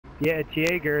Yeah,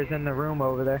 Jaeger is in the room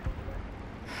over there.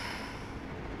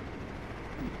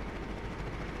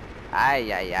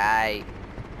 Ay, ay, ay.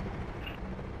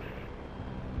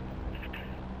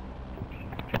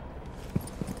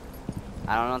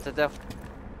 I don't know what to do.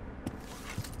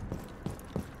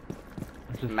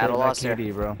 Just Metal save that loss here.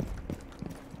 KD, bro.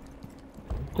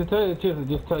 To tell you the truth, I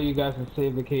just tell you guys to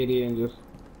save the KD and just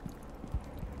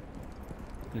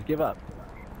give up.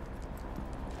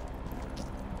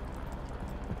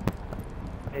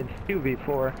 It's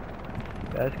 2v4.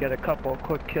 Guys got a couple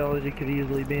quick kills. You could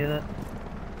easily be in it.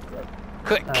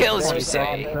 Quick kills, you Bear's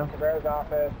say? office. The Bear's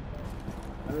office.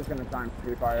 I'm just gonna try and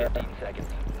free fire. 15 seconds.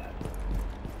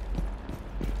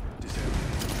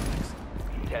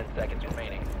 10 seconds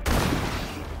remaining.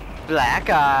 Black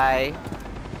eye.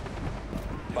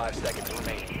 5 seconds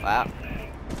remaining. Wow.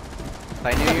 If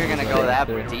I knew you were gonna go that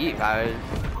deep, I was.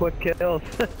 Quick kills.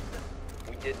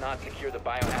 We did not secure the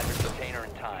biohazard container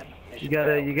in time. you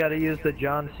gotta use the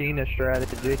John Cena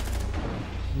strategy.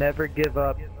 Never give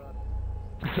up.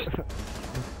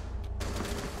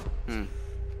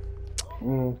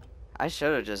 I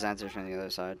should have just entered from the other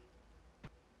side.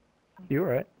 You were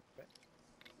right.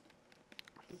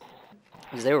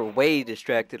 Because they were way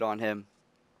distracted on him.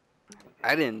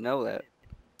 I didn't know that.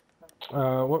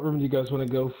 what room do you guys want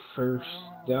to go first?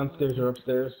 Downstairs or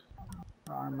upstairs?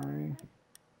 Armory.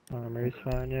 Armory's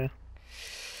fine, yeah.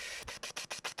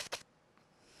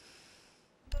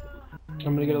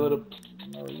 I'm gonna get a little.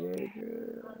 Oh, yeah.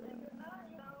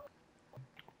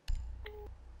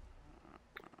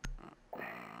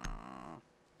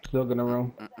 Still gonna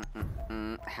roam.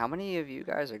 How many of you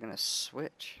guys are gonna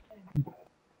switch?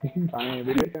 I mean,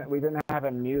 we didn't have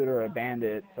a mute or a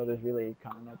bandit, so there's really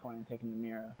kind of no point in taking the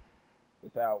mirror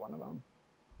without one of them.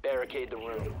 Barricade the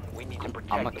room. We need to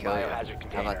protect I'm the gonna kill you. biohazard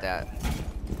container. How about that?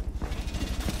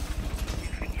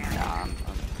 Nah, I'm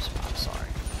sorry.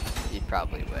 You'd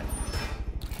probably win.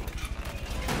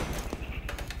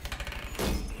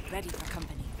 Ready for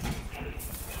company.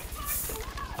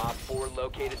 Op 4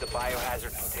 located the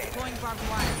biohazard container. Going barbed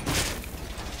wire.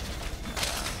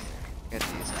 Get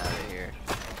these out of here.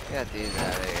 Get these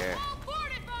out of here.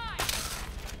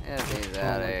 Get these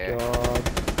out of here. God.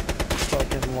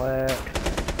 Fucking whack.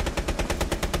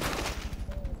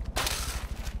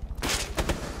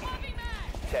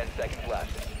 Ten seconds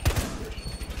left.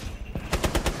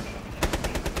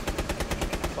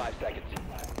 5 seconds.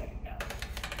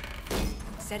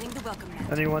 Setting the welcome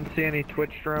mat. Anyone see any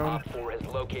Twitch drones? Op 4 has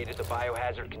located the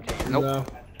biohazard container. Nope. No.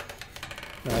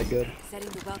 Alright, good. Setting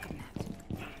the welcome mat.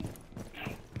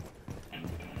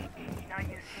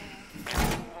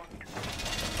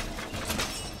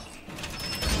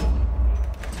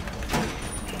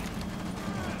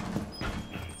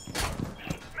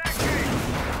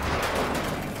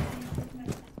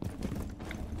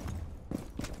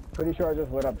 Pretty sure I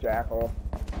just lit up Jackal.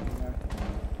 Yeah.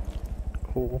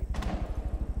 Cool.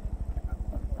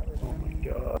 Oh my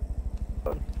god.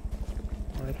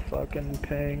 My fucking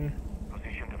ping.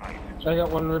 I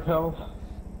got one repel.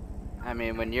 I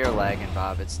mean, when you're lagging,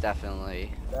 Bob, it's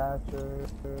definitely Thatcher.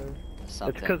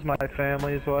 something. It's because my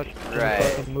family's watching Right. the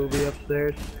fucking movie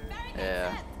upstairs.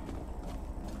 Yeah.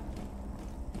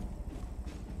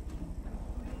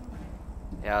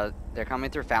 Yeah, they're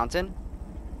coming through Fountain.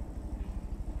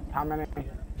 How many?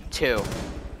 2.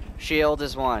 Shield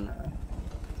is 1.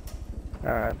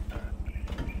 Alright.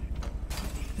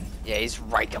 Yeah, he's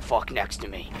right the fuck next to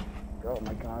me. Oh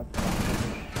my god.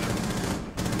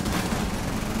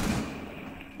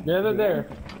 Yeah, they're there.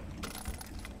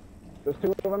 There's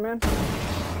 2 of them in?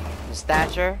 There's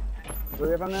Thatcher.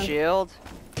 3 of them in? Shield.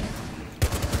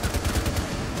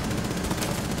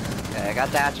 Okay, I got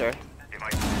Thatcher.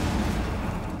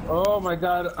 Oh my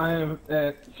god, I am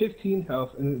at 15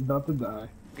 health and about to die.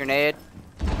 Grenade.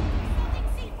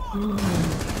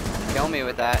 Kill me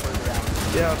with that.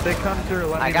 Yeah, if they come through,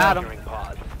 let me I got know. him. During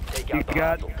pause. Take You out the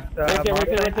got,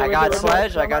 hostile. I got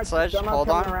Sledge, I got Sledge. Someone's Hold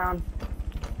coming on. around.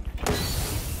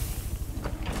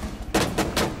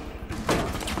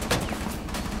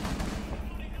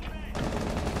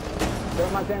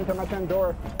 Turn my 10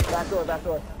 door. Back door, back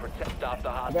door. Protect, stop the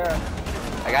hostile. There.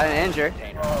 I got an injured.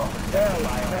 Container. There.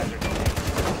 Biohazard container.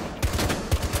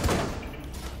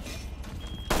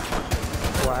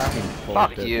 wow.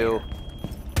 Fuck you.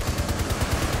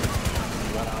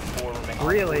 One Op 4 remaining.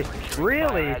 Really?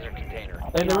 Really? Biohazard container.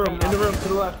 In the room, to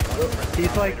the left.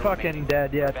 He's like fucking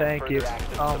dead, yeah, thank you.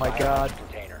 Oh my god.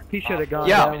 He should have gone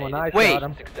Yo, down when I wait, shot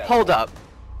him. hold up.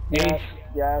 Yes.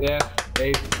 Yes. Yeah,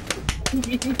 8.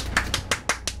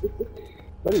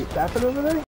 What are you, tapping over there?